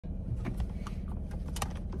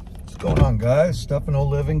What's going on, guys? Stefano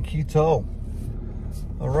Living Keto.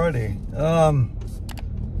 Alrighty. I'm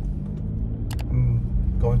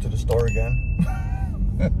going to the store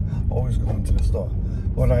again. Always going to the store.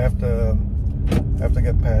 But I have to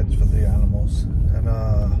get pads for the animals, and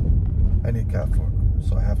I need cat food,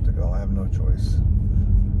 so I have to go. I have no choice.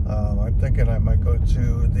 I'm thinking I might go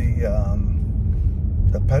to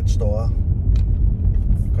the pet store,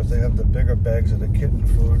 because they have the bigger bags of the kitten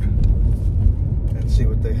food, and see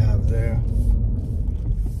what they have there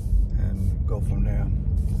and go from there.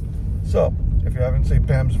 So if you haven't seen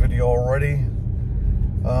Pam's video already,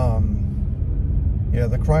 yeah,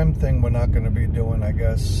 the crime thing we're not going to be doing, I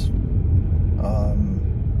guess.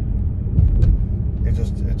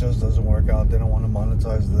 It just doesn't work out. They don't want to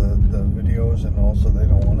monetize the videos, and also they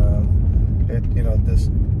don't want to,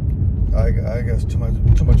 I guess too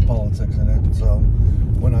much politics in it, so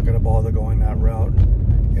we're not going to bother going that route,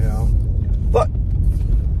 but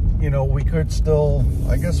we could still,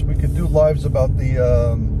 I guess we could do lives about the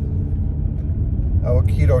our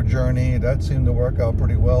keto journey. That seemed to work out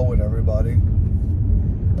pretty well with everybody,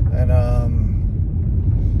 and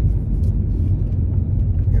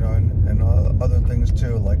and other things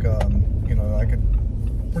too, like I could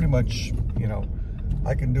pretty much,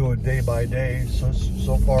 I can do it day by day.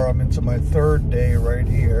 So far I'm into my third day right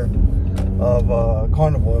here of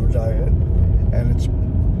carnivore diet, and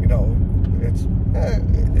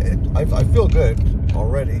I feel good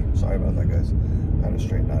already. Sorry about that, guys. I had to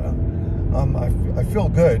straighten that out. I feel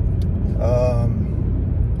good.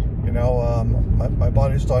 My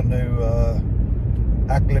body's starting to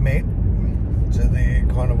acclimate to the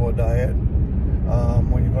carnivore diet.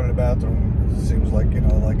 When you go to the bathroom, it seems like when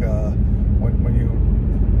you're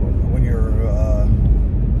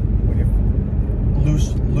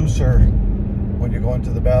looser when you go into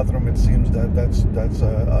the bathroom, it seems that's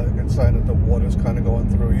a good sign that the water's kind of going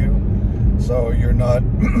through you, so you're not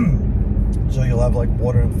so you'll have like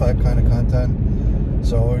water and fat kind of content,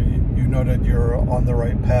 so you know that you're on the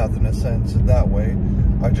right path in a sense that way.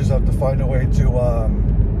 I just have to find a way to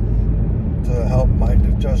help my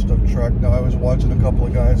digestive tract. Now, I was watching a couple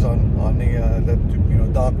of guys on the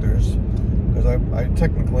doctors, because I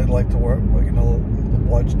technically like to work,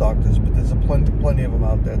 watch doctors, but there's plenty of them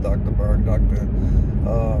out there, Dr. Berg, Dr.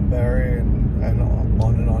 Barry, and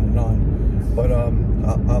on and on and on. But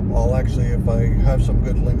I'll actually, if I have some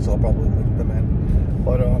good links, I'll probably link them in.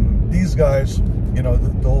 But these guys,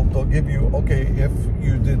 they'll give you, okay, if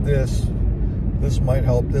you did this might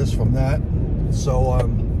help this from that. So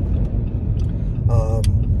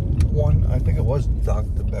one, I think it was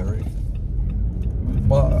Dr. Barry,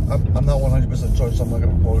 well, I'm not 100% sure, so I'm not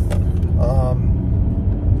going to quote.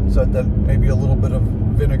 Said that maybe a little bit of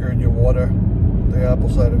vinegar in your water, the apple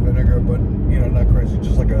cider vinegar, but not crazy,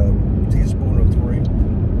 just like a teaspoon or 3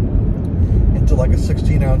 into like a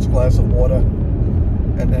 16-ounce glass of water,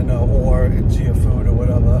 and then or into your food or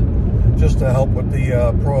whatever, just to help with the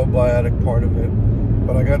probiotic part of it.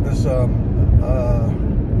 But I got this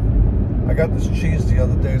cheese the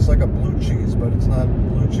other day. It's like a blue cheese, but it's not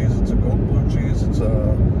blue cheese. It's a goat blue cheese. It's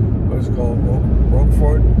what is it called?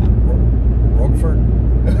 Roquefort.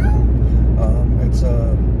 It's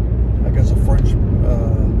I guess a French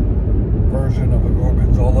version of a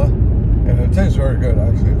gorgonzola, and it tastes very good.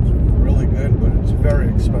 Actually, it's really good, but it's very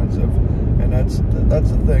expensive. And that's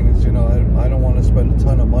the thing. Is I don't want to spend a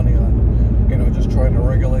ton of money on just trying to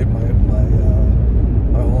regulate my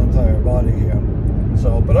whole entire body here.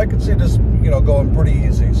 So, but I could see this, going pretty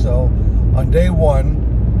easy. So, on day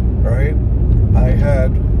 1, right, I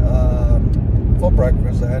had, for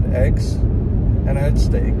breakfast, I had eggs, and I had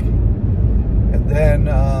steak. And then,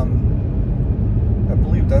 I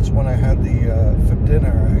believe that's when I had for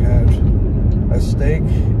dinner, I had a steak,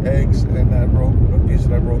 eggs, and a piece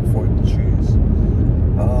of that Roquefort cheese.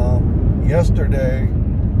 Yesterday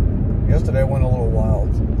I went a little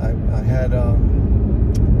wild. I had,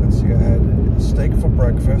 let's see, I had steak for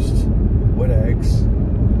breakfast with eggs.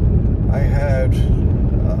 I had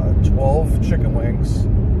 12 chicken wings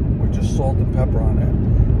with just salt and pepper on it,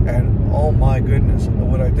 and oh my goodness,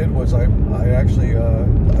 what I did was I actually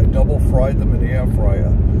I double fried them in the air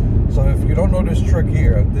fryer. So if you don't know this trick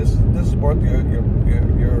here, this is worth your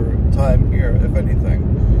time here, if anything,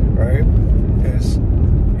 right?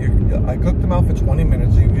 I cooked them out for 20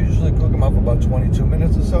 minutes. You usually cook them out for about 22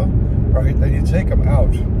 minutes or so, right? Then you take them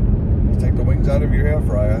out. You take the wings out of your air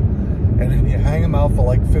fryer, and then you hang them out for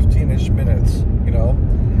like 15-ish minutes,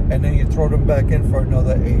 and then you throw them back in for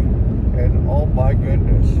another 8. And oh my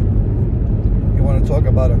goodness, you want to talk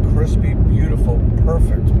about a crispy, beautiful,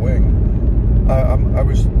 perfect wing. I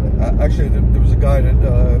was actually, there was a guy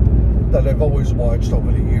that that I've always watched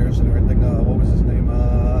over the years and everything. What was his name?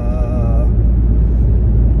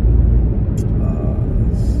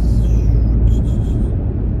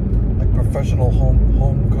 Like professional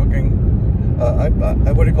home cooking.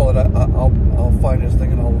 What do you call it? I'll find this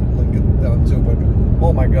thing and I'll link it down too. But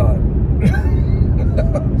oh my god,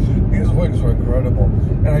 these wings were incredible.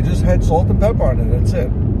 And I just had salt and pepper on it. That's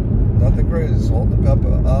it. Nothing crazy. Salt and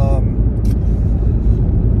pepper.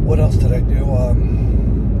 What else did I do?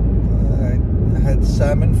 I had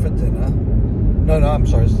salmon for dinner. No, I'm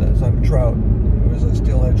sorry, salmon trout. It was a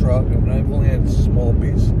steelhead trout, and I've only had a small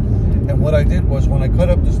piece. And what I did was, when I cut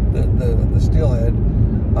up the steelhead,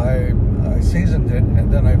 I seasoned it,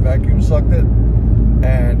 and then I vacuum sucked it,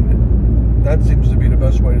 and that seems to be the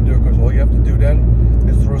best way to do it, because all you have to do then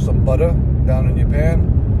is throw some butter down in your pan,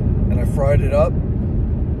 and I fried it up,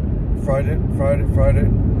 fried it,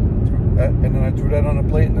 and then I threw that on a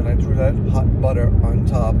plate, and then I threw that hot butter on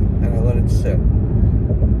top, and I let it sit.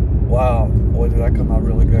 Wow, boy, did that come out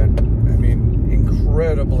really good. I mean,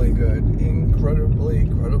 incredibly good. Incredibly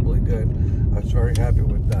good. I was very happy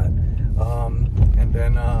with that. And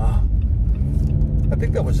then, I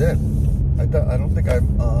think that was it. I don't think I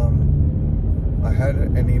had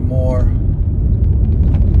any more.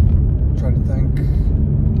 I'm trying to think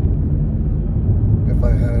if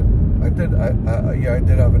I had. Yeah, I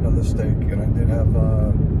did have another steak, and I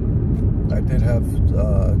did have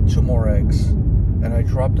 2 more eggs, and I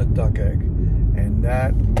dropped a duck egg, and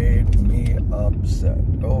that made me upset.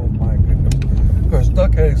 Oh my goodness, because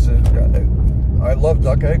duck eggs, I love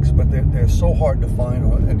duck eggs, but they're so hard to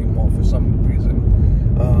find anymore for some reason.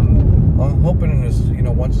 I'm hoping in this, you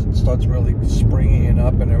know, once it starts really springing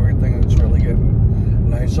up and everything, it's really getting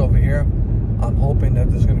nice over here. I'm hoping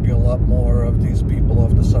that there's going to be a lot more of these people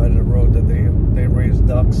off the side of the road that they raise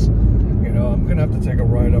ducks. You know, I'm going to have to take a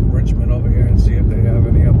ride up Richmond over here and see if they have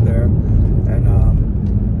any up there. And,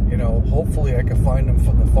 you know, hopefully I can find them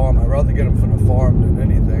from the farm. I'd rather get them from the farm than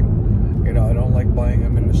anything. You know, I don't like buying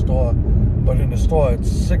them in the store. But in the store,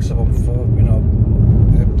 it's 6 of them for, you know,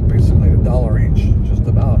 basically $1 each, just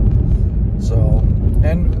about. So,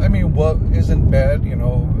 and, I mean, what isn't bad, you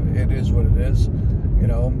know, it is what it is, you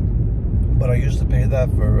know. But I used to pay that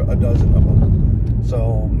for a dozen of them.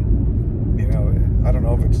 So, you know, I don't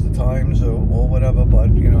know if it's the times or whatever,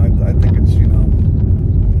 but, you know, I think it's, you know,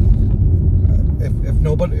 if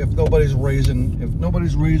nobody's raising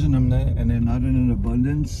them and they're not in an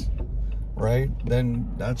abundance, right, then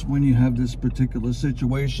that's when you have this particular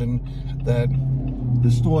situation that the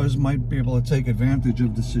stores might be able to take advantage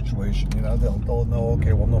of the situation. You know, they'll know,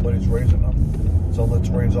 okay, well, nobody's raising them, so let's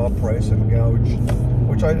raise our price and gouge,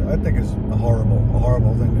 which I think is a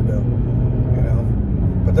horrible thing to do, you know.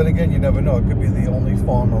 But then again, you never know. It could be the only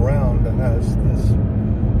farm around that has this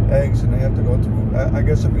eggs, and they have to go through, I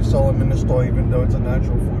guess if you sell them in the store, even though it's a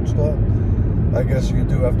natural food store, I guess you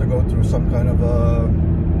do have to go through some kind of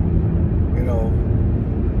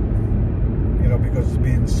you know, because it's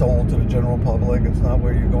being sold to the general public. It's not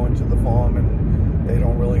where you're going to the farm, and they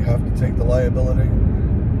don't really have to take the liability,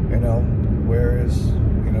 you know. Whereas,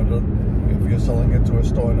 you know, if you're selling it to a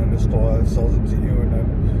store and then the store sells it to you, and then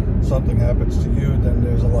something happens to you, then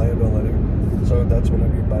there's a liability. So that's what I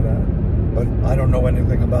mean by that. But I don't know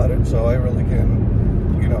anything about it, so I really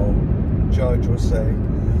can't, you know, judge or say.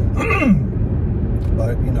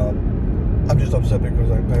 But, you know, I'm just upset because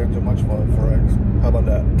I paid too much for eggs. How about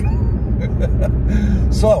that?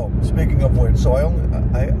 So, speaking of which, so I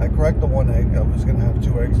cracked the 1 egg. I was gonna have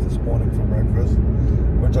 2 eggs this morning for breakfast,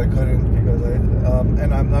 which I couldn't because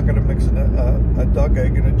and I'm not gonna mix a duck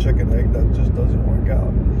egg and a chicken egg. That just doesn't work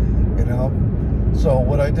out, you know. So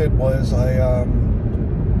what I did was the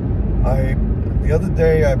other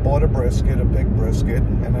day I bought a brisket, a big brisket,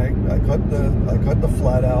 and I cut the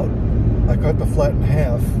flat out. I cut the flat in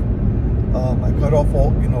half. I cut off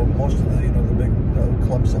all, you know, most of the, you know, the big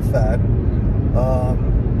clumps of fat.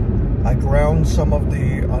 I ground some of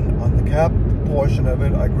the, on the cap portion of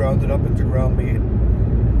it, I ground it up into ground meat.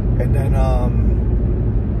 And then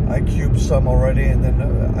I cubed some already, and then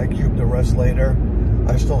I cubed the rest later.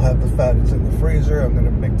 I still have the fat, it's in the freezer. I'm going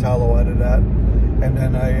to make tallow out of that. And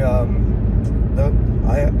then I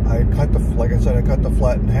cut like I said, I cut the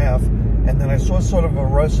flat in half. And then I saw sort of a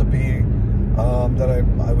recipe that I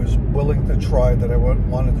was willing to try, that I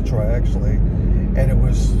wanted to try actually, and it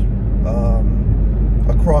was a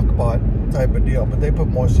crock pot type of deal, but they put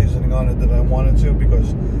more seasoning on it than I wanted to,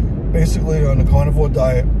 because basically on a carnivore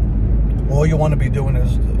diet, all you want to be doing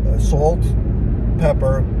is salt,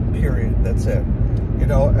 pepper, period. That's it, you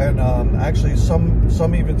know. And actually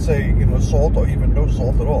some even say, you know, salt or even no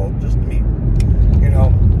salt at all, just meat, you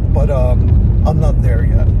know. But I'm not there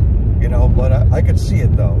yet. You could see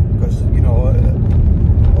it though, because you know,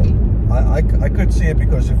 I could see it,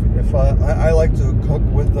 because if I like to cook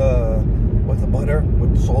with the butter,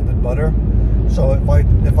 with salted butter. So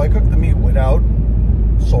if I cook the meat without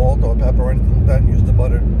salt or pepper or anything like that, and use the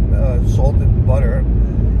butter, salted butter,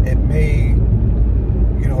 it may,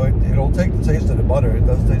 you know, it'll take the taste of the butter. It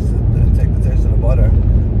does take the taste of the butter,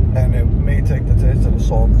 and it may take the taste of the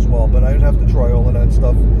salt as well. But I'd have to try all of that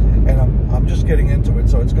stuff, and I'm just getting into it,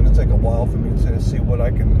 so it's going to take a while for me to see what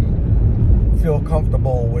I can feel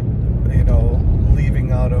comfortable with, you know,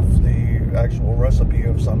 leaving out of the actual recipe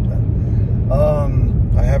of something.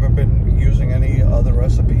 I haven't been using any other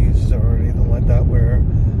recipes or anything like that where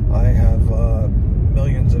I have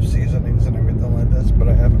millions of seasonings and everything like this, but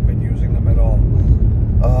I haven't been using them at all.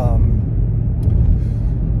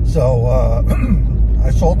 So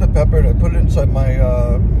I salted, peppered. I put it inside my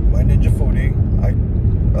my Ninja Foodie.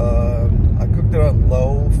 I cooked it on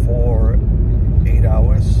low for 8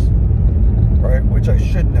 hours, right? Which I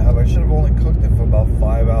shouldn't have. I should have only cooked it for about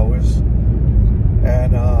 5 hours.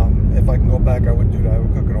 And if I can go back, I would do that. I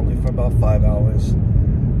would cook it only for about 5 hours,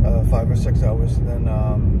 5 or 6 hours. And then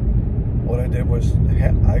what I did was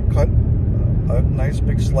I cut a nice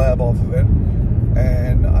big slab off of it,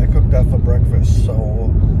 and I cooked that for breakfast.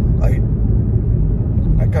 So I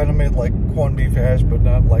kind of made like corned beef hash, but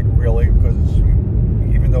not like really, because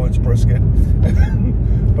even though it's brisket,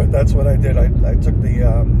 but that's what I did. I took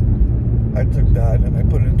that and I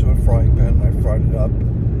put it into a frying pan and I fried it up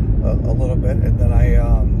a little bit, and then I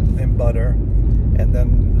in butter, and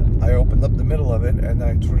then I opened up the middle of it and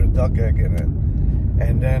I threw the duck egg in it,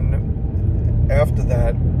 and then after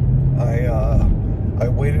that I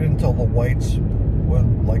waited until the whites were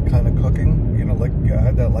like kind of cooking, you know, like I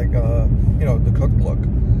had that like you know, the cooked look,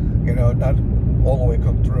 you know, not all the way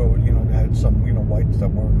cooked through, you know, had some, you know, whites that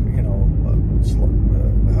were, you know,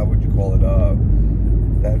 how would you call it,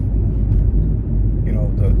 that, you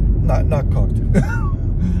know, the not cooked.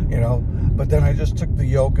 You know, but then I just took the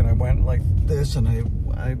yolk and I went like this, and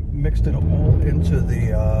I mixed it all into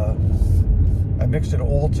the I mixed it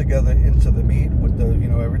all together into the meat with the, you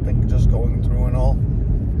know, everything just going through and all,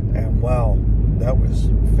 and wow, that was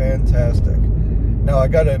fantastic. Now I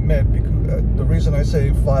gotta admit, because the reason I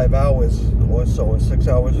say 5 hours or so, or 6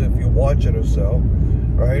 hours if you watch it or so,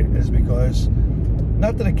 right, is because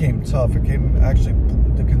not that it came tough, it came actually,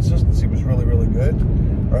 the consistency was really, really good,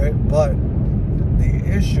 right? But the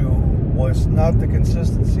issue was not the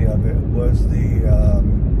consistency of it, was the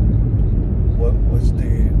what was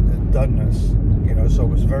the doneness, you know. So it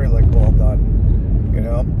was very like well done, you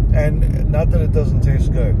know. And not that it doesn't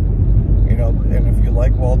taste good, you know. And if you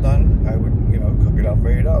like well done, I would, you know, cook it out for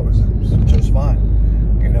 8 hours. It's just fine,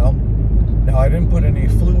 you know. Now I didn't put any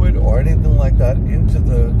fluid or anything like that into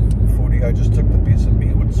the foodie. I just took the piece of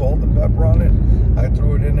meat with salt and pepper on it. I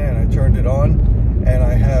threw it in there and I turned it on, and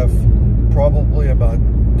I have probably about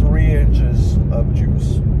 3 inches of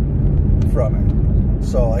juice from it,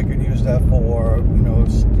 so I can use that for, you know,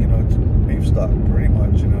 it's beef stock pretty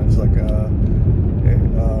much, you know. It's like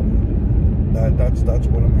that's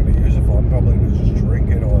what I'm going to use it for. I'm probably going to just drink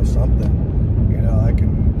it or something, you know. I can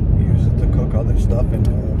use it to cook other stuff in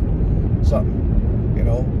something, you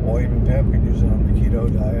know, or even Pam could use it on the keto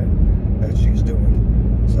diet that she's doing,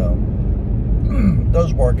 so it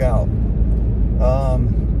does work out.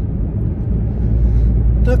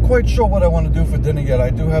 Not quite sure what I want to do for dinner yet.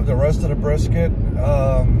 I do have the rest of the brisket.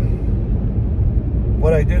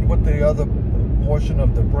 What I did with the other portion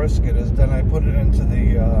of the brisket is then I put it into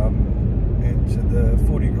the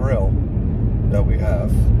foodie grill that we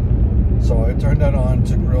have. So I turned that on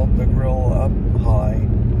to grill the grill up high,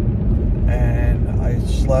 and I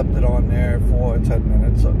slapped it on there for 10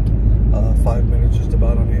 minutes, 5 minutes just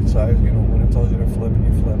about on each side. You know, when it tells you to flip it,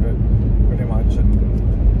 you flip it pretty much,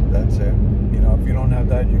 and that's it. You know, if you don't have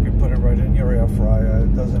that, you can put it right in your air fryer.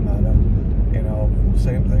 It doesn't matter. You know,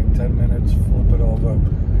 same thing, 10 minutes, flip it over.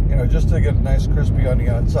 You know, just to get nice crispy on the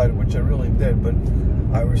outside, which I really did, but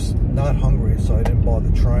I was not hungry, so I didn't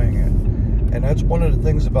bother trying it. And that's one of the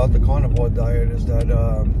things about the carnivore diet, is that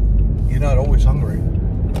you're not always hungry.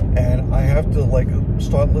 And I have to, like,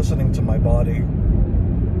 start listening to my body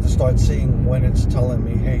to start seeing when it's telling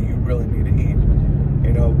me, hey, you really need to eat.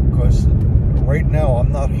 You know, because right now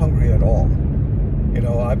I'm not hungry at all. You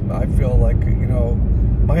know, I feel like, you know,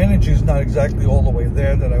 my energy is not exactly all the way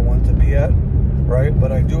there that I want to be at, right?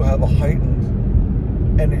 But I do have a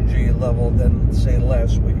heightened energy level than, say,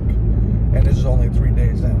 last week. And this is only 3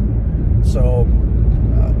 days in. So,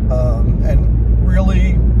 and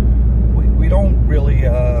really, we don't really,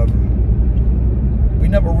 we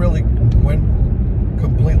never really went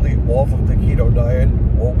completely off of the keto diet.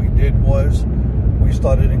 What we did was we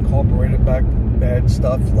started incorporating back bad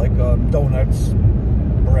stuff like donuts,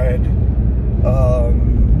 bread,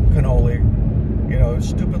 cannoli, you know,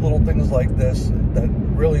 stupid little things like this that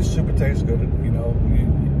really super taste good. You know,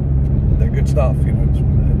 they're good stuff. You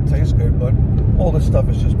know, it tastes good, but all this stuff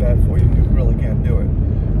is just bad for you. You really can't do it.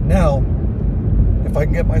 Now, if I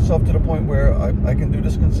can get myself to the point where I can do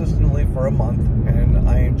this consistently for a month and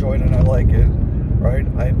I enjoy it and I like it, right?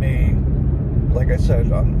 I may, like I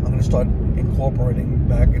said, I'm going to start incorporating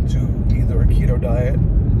back into either a keto diet,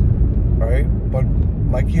 right? But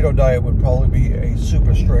my keto diet would probably be a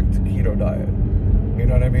super strict keto diet. You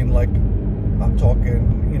know what I mean? Like, I'm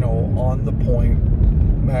talking, you know, on the point,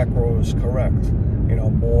 macros correct. You know,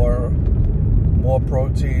 more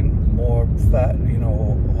protein, more fat, you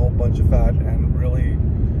know, a whole bunch of fat, and really,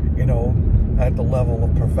 you know, at the level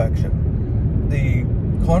of perfection. The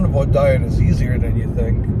carnivore diet is easier than you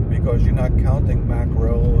think because you're not counting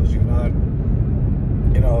macros, you're not,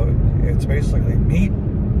 you know, it's basically meat,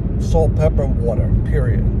 salt, pepper, water,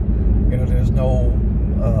 period. You know, there's no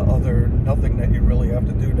nothing that you really have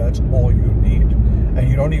to do. That's all you need. And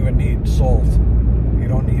you don't even need salt. You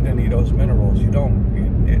don't need any of those minerals. You don't.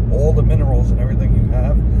 All the minerals and everything you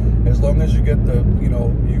have, as long as you get the, you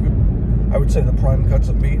know, I would say the prime cuts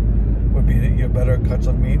of meat would be your better cuts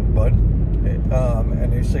of meat, but,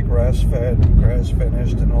 and they say grass-fed,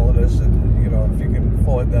 grass-finished, and all of this, and, you know, if you can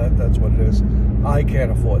afford that, that's what it is. I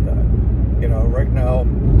can't afford that. You know, right now,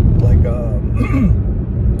 like,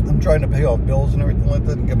 I'm trying to pay off bills and everything like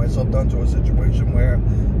that and get myself down to a situation where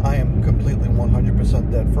I am completely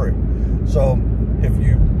 100% debt free. So if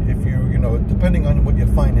you know, depending on what your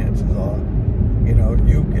finances are, you know,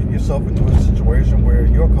 you get yourself into a situation where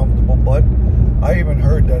you're comfortable. But I even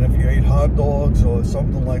heard that if you ate hot dogs or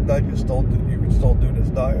something like that, you can still do this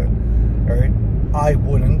diet. All right, I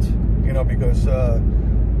wouldn't, you know, because I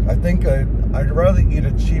think I'd rather eat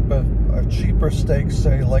a cheaper steak,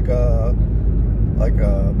 say like a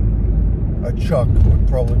chuck would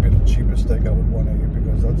probably be the cheapest steak I would want to eat,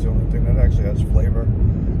 because that's the only thing that actually has flavor.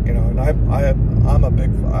 You know, and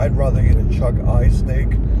I'd rather eat a chuck eye steak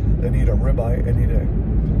than eat a ribeye any day.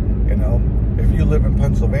 You know, if you live in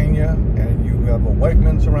Pennsylvania and you have a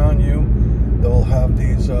Wegmans around you, they'll have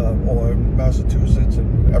these, or Massachusetts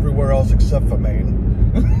and everywhere else except for Maine.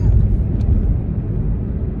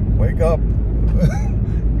 Wake up.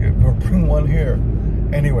 Bring one here.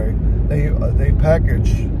 Anyway, they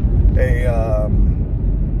package a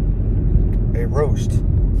roast,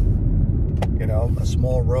 you know, a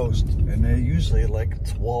small roast, and they're usually like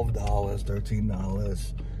 $12,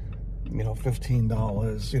 $13, you know,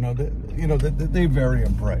 $15. They vary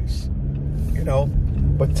in price, you know,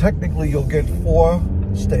 but technically you'll get four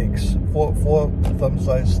steaks, four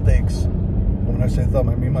thumb-sized steaks. When I say thumb,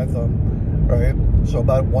 I mean my thumb, right? So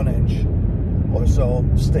about 1 inch or so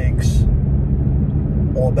steaks,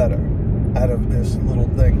 or better, out of this little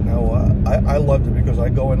thing. Now, I loved it because I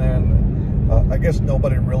go in there and I guess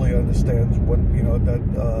nobody really understands what, you know, that,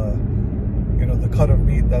 you know, the cut of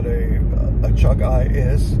meat that a chuck eye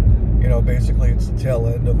is. You know, basically it's the tail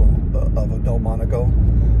end of a Delmonico.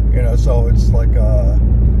 You know, so it's like,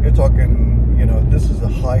 you're talking, you know, this is a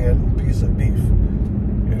high-end piece of beef,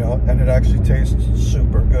 you know, and it actually tastes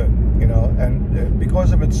super good, you know, and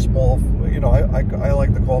because of its small, you know, I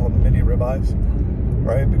like to call them mini ribeyes,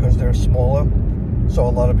 right, because they're smaller, so a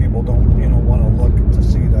lot of people don't, you know, want to look to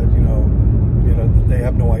see that, you know, they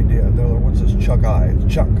have no idea. They're like, what's this chuck eye? It's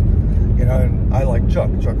chuck, you know, and I like chuck.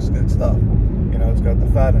 Chuck's good stuff, you know, it's got the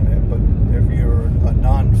fat in it, but if you're a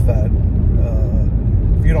non-fat,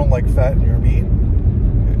 if you don't like fat in your meat,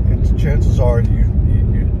 chances are you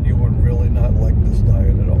would really not like this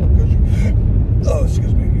diet at all, because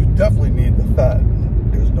you definitely need the fat.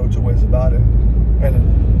 There's no two ways about it, and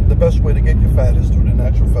the best way to get your fat is through the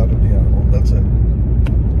natural fat of the animal. That's it,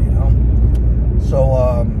 you know. So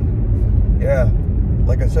yeah,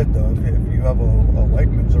 like I said though, if you have a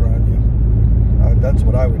Wegmans around you, that's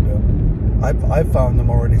what I would do. I found them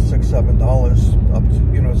already $6, $7 up to,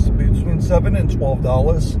 you know, between $7 and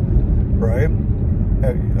 $12, right?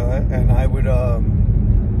 And I would,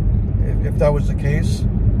 if that was the case,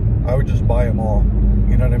 I would just buy them all.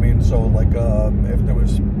 You know what I mean? So like, if there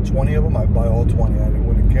was 20 of them, I'd buy all 20. I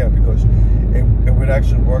wouldn't care, because it would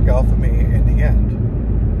actually work out for me in the end.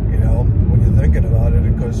 You know, when you're thinking about it,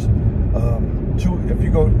 because if you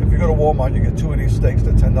go to Walmart, you get 2 of these steaks.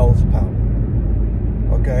 They're $10 a pound.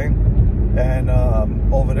 Okay, and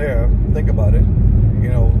over there, think about it. You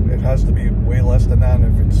know, it has to be way less than that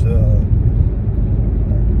if it's.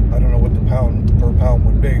 I don't know what the pound per pound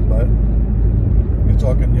would be, but you're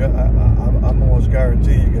talking. Yeah, I'm almost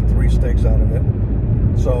guaranteed you get 3 steaks out of it.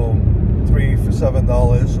 So 3 for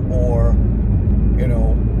 $7, or, you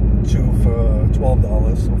know, 2 for $12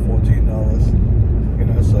 or $14. You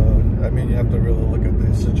know, so I mean, you have to really look at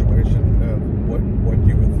the situation, what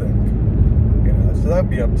you would think. You know, so that'd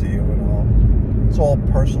be up to you and all. It's all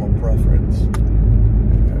personal preference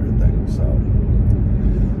and everything.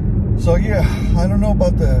 So yeah, I don't know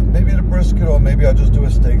about maybe the brisket, or maybe I'll just do a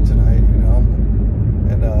steak tonight. You know,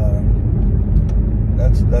 and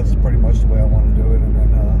that's pretty much the way I want to do it, and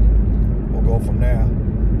then we'll go from there.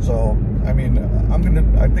 So I mean,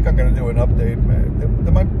 I think I'm gonna do an update.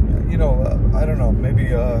 There might, you know, I don't know,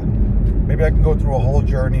 maybe I can go through a whole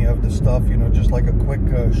journey of the stuff, you know, just like a quick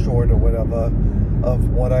short or whatever of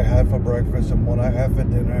what I had for breakfast and what I had for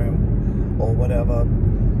dinner or whatever,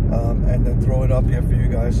 and then throw it up here for you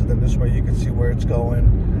guys, so then this way you can see where it's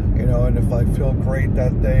going, you know. And if I feel great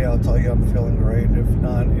that day, I'll tell you I'm feeling great. If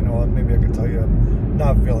not, you know, maybe I can tell you I'm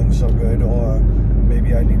not feeling so good, or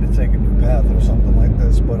maybe I need to take a new path or something like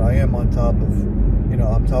this. But I am on top of, you know,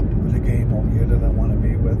 I'm top of the game over here that I want to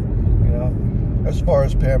be with, you know. As far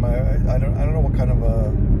as Pam, I don't know what kind of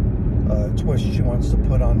a twist she wants to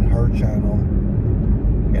put on her channel.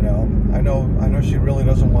 You know, I know she really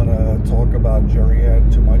doesn't want to talk about Jurian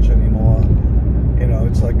too much anymore. You know,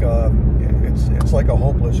 it's like it's like a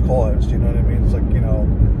hopeless cause. You know what I mean? It's like, you know,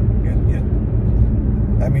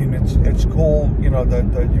 I mean, it's cool, you know,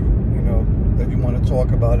 that you want to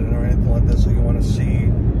talk about it or anything like this, so you want to see,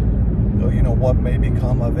 you know, what may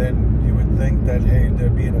become of it. You would think that, hey,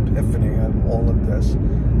 there'd be an epiphany of all of this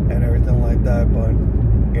and everything like that, but,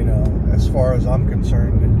 you know, as far as I'm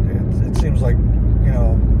concerned, it seems like, you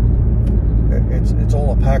know, it's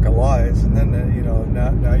all a pack of lies. And then, you know,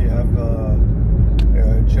 now you have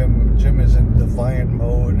Jim is in defiant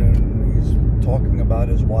mode, and he's talking about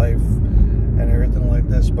his wife and everything like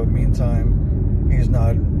this, but meantime, he's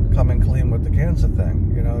not coming clean with the cancer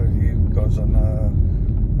thing. You know, he goes on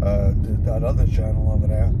that other channel over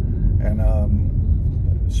there and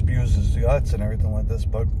spews his guts and everything like this,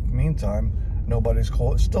 but meantime, nobody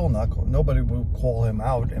will call him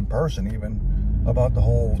out in person even about the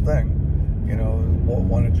whole thing. You know,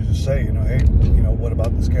 why don't you just say, you know, hey, you know, what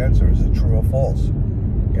about this cancer? Is it true or false?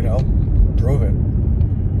 You know, prove it.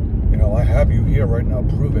 You know, I have you here right now,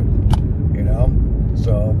 prove it. You know,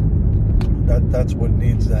 so that's what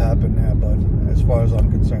needs to happen now. But as far as I'm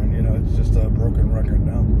concerned, you know, it's just a broken record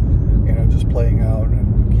now. You know, just playing out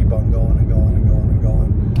and keep on going and going and going and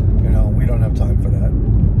going. You know, we don't have time for that.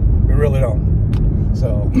 We really don't.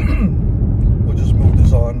 So we'll just move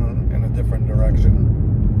this on in a different direction.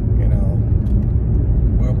 You know,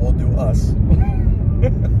 we'll do us.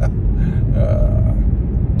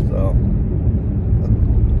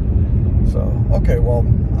 So okay, well,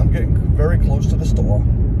 I'm getting very close to the store.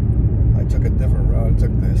 I took a different route. I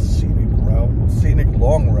took this scenic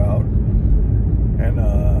long route, and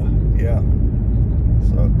yeah.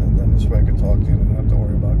 So then this way I can talk to you and I don't have to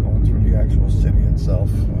worry about going through the actual city itself.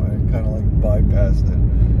 I kind of like bypassed it,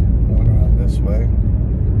 going around this way.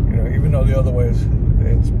 You know, even though the other way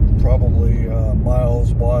it's probably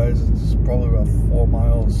miles wise, it's probably about 4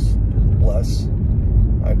 miles less,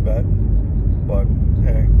 I'd bet. But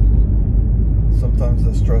hey, sometimes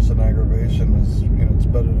the stress and aggravation is, you know, it's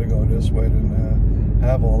better to go this way than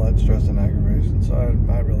have all that stress and aggravation. So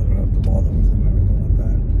I really don't have to bother with it and everything like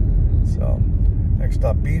that. So next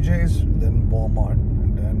stop BJ's, then Walmart,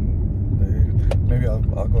 and then maybe I'll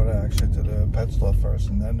go to the pet store first,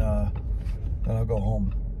 and then I'll go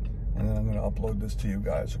home, and then I'm going to upload this to you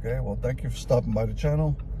guys. Okay, well, thank you for stopping by the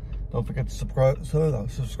channel. Don't forget to subscribe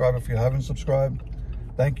if you haven't subscribed.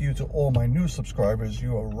 Thank you to all my new subscribers.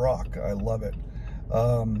 You are rock. I love it.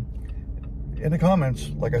 In the comments,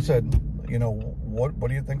 like I said, you know, what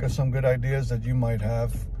do you think of some good ideas that you might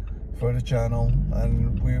have for the channel?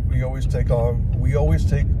 And we always take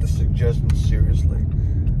the suggestions seriously.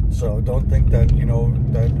 So don't think that, you know,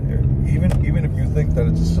 that even if you think that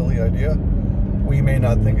it's a silly idea, we may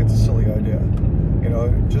not think it's a silly idea. You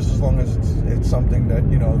know, just as long as it's something that,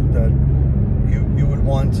 you know, that you would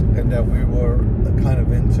want and that we were kind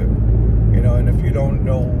of into, you know. And if you don't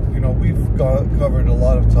know, you know, we've covered a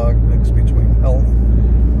lot of topics between health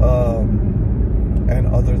and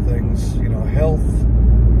other things, you know, health,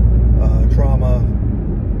 trauma,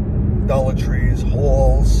 Dollar Trees,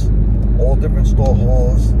 hauls, all different store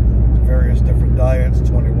hauls, various different diets,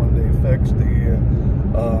 21-day fix, the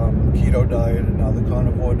keto diet, and now the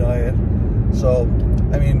carnivore diet. So,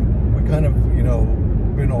 I mean, we kind of, you know,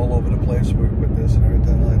 been all over the place with this and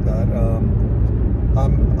everything like that.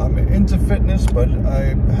 I'm into fitness, but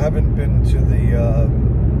I haven't been to the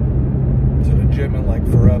gym in like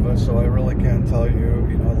forever, so I really can't tell you,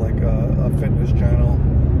 you know, like a fitness channel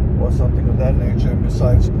or something of that nature. And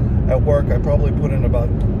besides, at work, I probably put in about,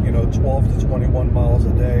 12 to 21 miles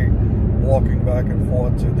a day, walking back and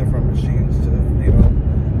forth to different machines to,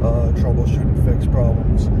 troubleshoot and fix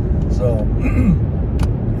problems. So,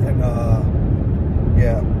 and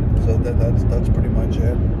yeah, so that's pretty much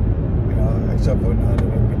it. Except for now that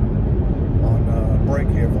I've been on break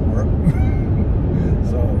here from work,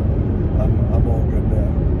 so I'm all good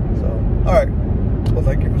there. So, all right. Well,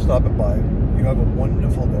 thank you for stopping by. You have a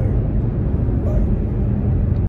wonderful day. Bye.